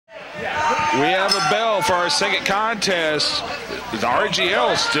We have a bell for our second contest. The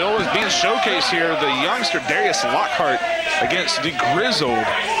RGL still is being showcased here. The youngster Darius Lockhart against the grizzled,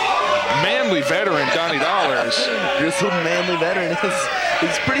 manly veteran Donnie Dollars. Grizzled, manly veteran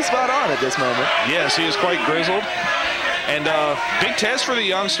is pretty spot on at this moment. Yes, he is quite grizzled. And big test for the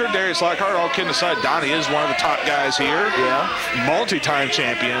youngster, Darius Lockhart. All kidding aside, Donnie is one of the top guys here. Yeah. Multi-time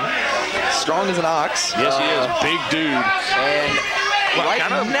champion. Strong as an ox. Yes, he is. Big dude. And well, right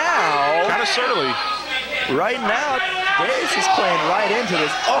now. Kind of surly. Right now, Darius is playing right into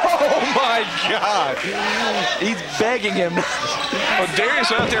this. Oh my God. He's begging him. Well,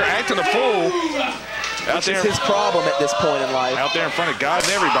 Darius out there acting a fool. Which is his problem at this point in life. Out there in front of God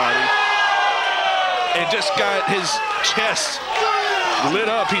and everybody. And just got his chest lit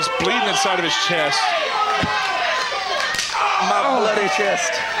up. He's bleeding inside of his chest. My bloody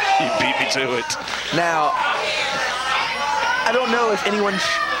chest. He beat me to it. Now, I don't know if anyone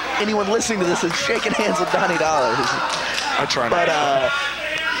listening to this is shaking hands with Donnie Dollars. I try not.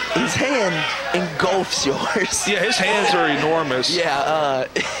 But his hand engulfs yours. Yeah, his hands are enormous. Yeah,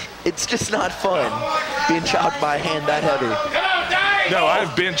 it's just not fun being chopped by a hand that heavy. No,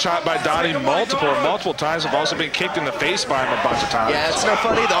 I've been chopped by Donnie multiple times. I've also been kicked in the face by him a bunch of times. Yeah, it's no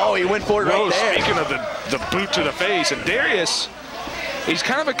funny though. He went for it right there. Speaking of the boot to the face, and Darius, he's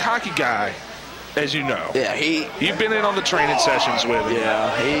kind of a cocky guy, as you know. Yeah, you've been in on the training sessions with him.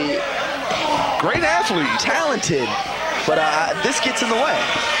 Yeah, great athlete, talented, but this gets in the way.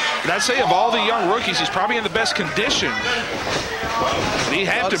 And I'd say of all the young rookies, he's probably in the best condition. He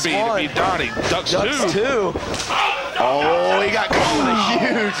had to be Donnie. Ducks two. Oh, he got caught with a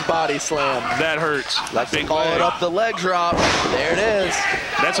huge body slam. That hurts. Let's call it up the leg drop. There it is.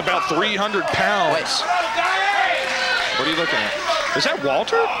 That's about 300 pounds. Wait. What are you looking at? Is that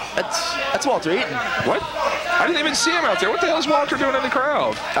Walter? That's Walter Eaton. What? I didn't even see him out there. What the hell is Walter doing in the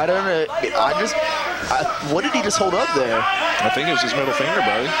crowd? I don't know. What did he just hold up there? I think it was his middle finger,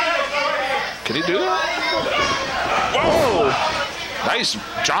 buddy. Can he do that? Whoa! Nice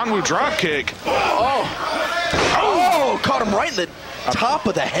John Woo drop kick. Oh, caught him right in the top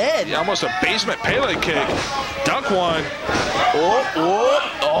of the head. Yeah, almost a basement Pele kick. Duck one.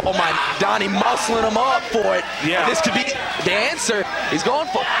 Oh my, Donnie muscling him up for it. Yeah. This could be the answer. He's going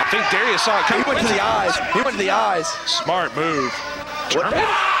for it. I think Darius saw it coming. He went to the eyes. He went to the eyes. Smart move. German?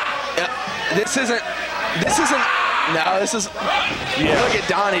 This isn't, no, this is, look at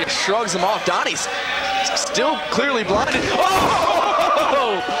Donnie, just shrugs him off. Donnie's still clearly blinded.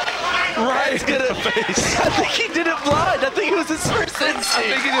 Oh! Right in the face. I think he did it blind. I think it was his first instinct. I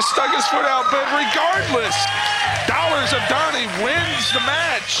think he just stuck his foot out, but regardless, Dollars of Donnie wins the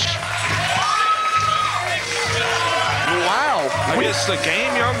match. Wow. Against the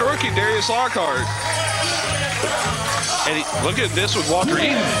game young rookie, Darius Lockhart. And look at this with Walter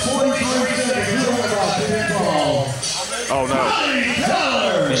Eaton. Oh no.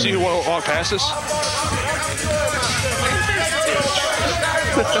 You see who walked past us?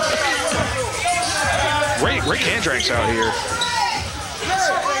 Ric Converse out here.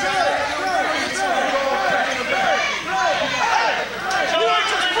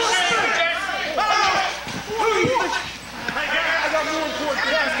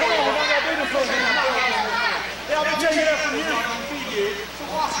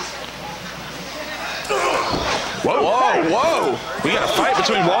 Whoa. We got a fight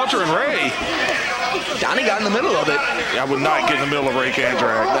between Walter and Ray. Donnie got in the middle of it. I would not get in the middle of Ray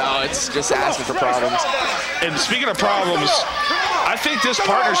Kandrack. No, it's just asking for problems. And speaking of problems, I think this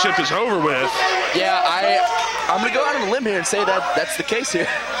partnership is over with. Yeah, I'm going to go out on a limb here and say that that's the case here.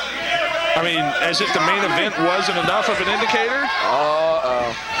 I mean, as if the main event wasn't enough of an indicator.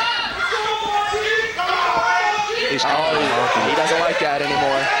 He doesn't like that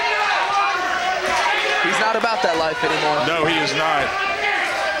anymore. He's not about that life anymore. No, he is not.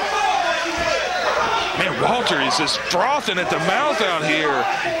 Man, Walter is just frothing at the mouth out here.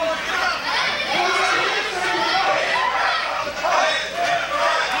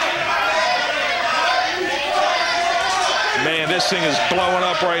 Man, this thing is blowing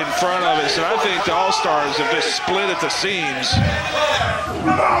up right in front of us, and I think the All-Stars have just split at the seams.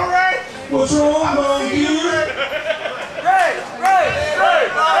 All right. What's wrong, monkey?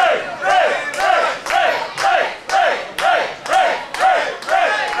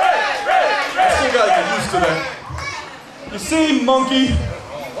 You see, monkey,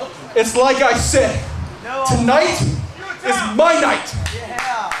 it's like I said, tonight is my night.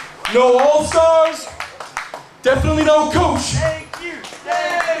 No All-Stars, definitely no coach.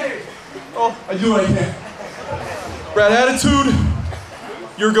 Oh, I do what I can. Brad Attitude,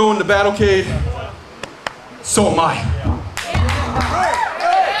 you're going to Battlecade, so am I.